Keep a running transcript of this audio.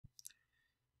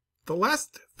The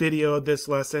last video of this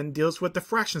lesson deals with the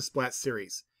fraction splat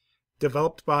series,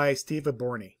 developed by Steve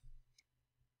Aborney.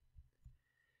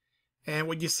 And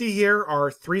what you see here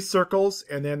are 3 circles,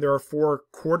 and then there are 4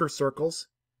 quarter circles,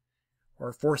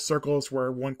 or 4 circles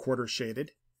where 1 quarter is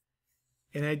shaded.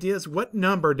 And the idea is, what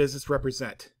number does this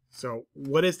represent? So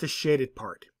what is the shaded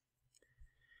part?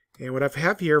 And what I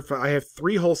have here, I have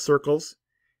 3 whole circles,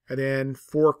 and then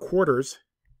 4 quarters.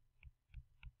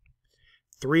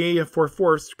 3 and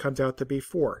 4/4 comes out to be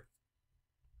 4.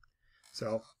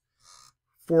 So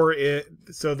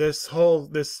so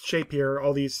this shape here,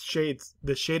 all these shades,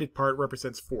 the shaded part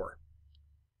represents 4.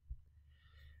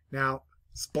 Now,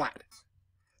 splat.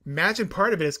 Imagine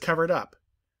part of it is covered up.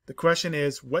 The question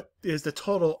is, what is the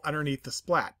total underneath the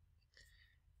splat?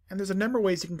 And there's a number of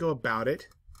ways you can go about it,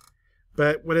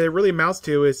 but what it really amounts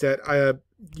to is that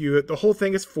the whole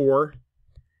thing is 4.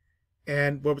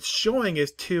 And what it's showing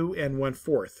is 2 and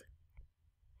 1/4.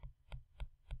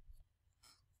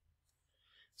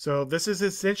 So this is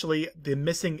essentially the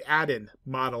missing add-in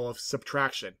model of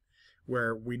subtraction,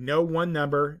 where we know one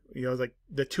number, like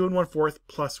the 2 and 1/4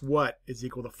 plus what is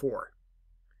equal to 4.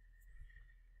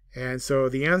 And so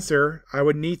the answer, I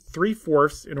would need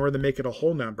 3/4 in order to make it a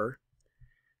whole number.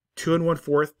 2 and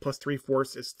 1/4 plus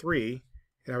 3/4 is 3,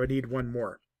 and I would need 1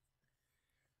 more.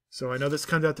 So I know this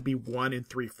comes out to be 1 and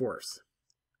 3/4.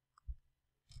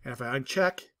 And if I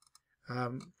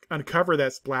uncover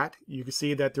that splat, you can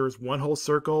see that there's 1 whole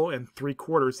circle and 3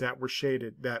 quarters that were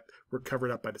shaded, that were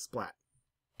covered up by the splat.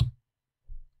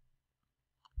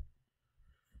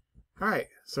 Alright,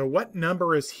 so what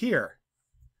number is here?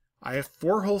 I have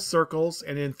 4 whole circles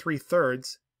and then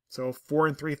 3/3, so 4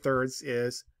 and 3/3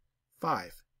 is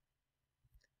 5.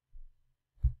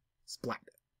 Splat.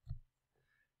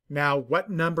 Now, what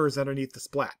number is underneath the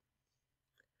splat?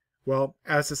 Well,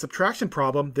 as a subtraction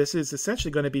problem, this is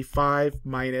essentially going to be 5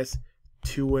 minus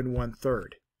 2 and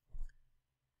 1/3.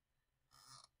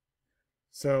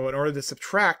 So in order to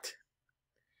subtract,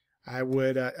 I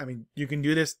would, you can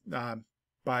do this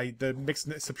by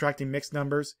subtracting mixed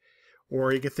numbers,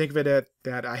 or you can think of it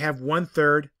that I have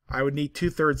 1/3, I would need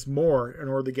 2/3 more in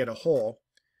order to get a whole.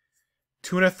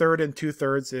 2 1/3 and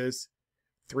 2/3 is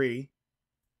 3.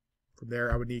 From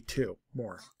there, I would need 2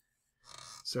 more.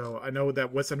 So I know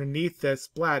that what's underneath that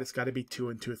splat has got to be 2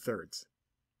 and 2/3.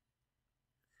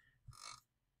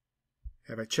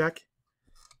 If I check,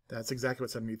 that's exactly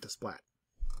what's underneath the splat.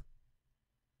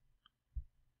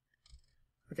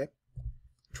 Okay,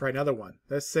 try another one.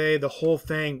 Let's say the whole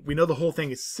thing, we know the whole thing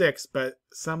is 6, but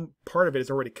some part of it is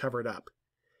already covered up.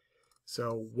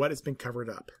 So what has been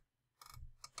covered up?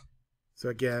 So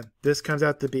again, this comes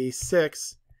out to be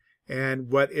 6.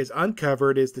 And what is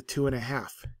uncovered is the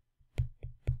 2.5.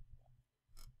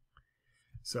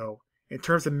 So in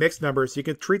terms of mixed numbers, you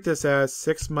can treat this as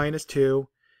 6 minus 2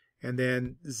 and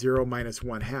then 0 minus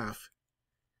 1/2.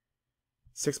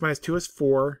 6 minus 2 is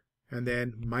 4, and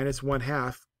then minus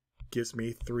 1/2 gives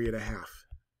me 3.5.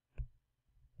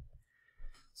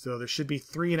 So there should be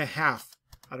 3.5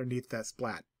 underneath that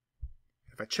splat.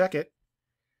 If I check it,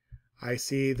 I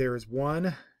see there's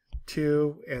 1,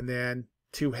 2, and then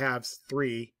 2 halves,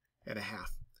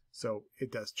 3.5. So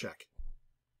it does check.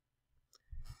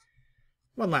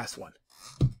 One last one.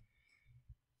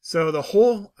 So the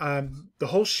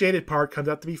whole shaded part comes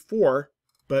out to be 4,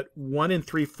 but 1 and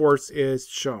 3/4 is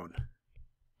shown.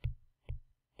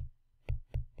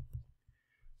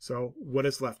 So what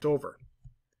is left over?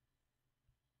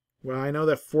 Well, I know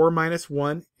that 4 minus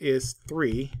 1 is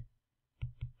 3.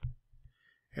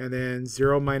 And then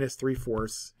 0 minus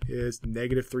 3/4 is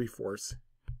negative 3/4.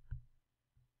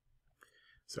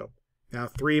 So now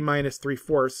 3 minus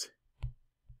 3/4,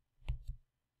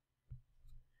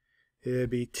 it'd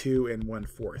be 2 and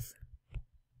 1/4.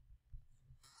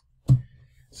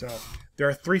 So there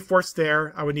are 3/4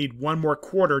 there. I would need 1 more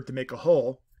quarter to make a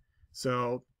whole.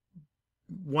 So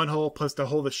 1 whole plus the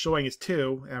whole that's showing is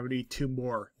 2, and I would need 2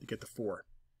 more to get the 4.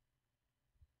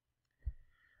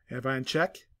 And if I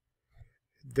uncheck,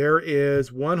 there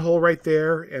is 1 hole right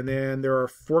there, and then there are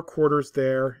 4 quarters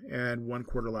there and 1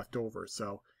 quarter left over.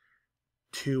 So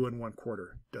 2 and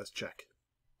 1/4 does check.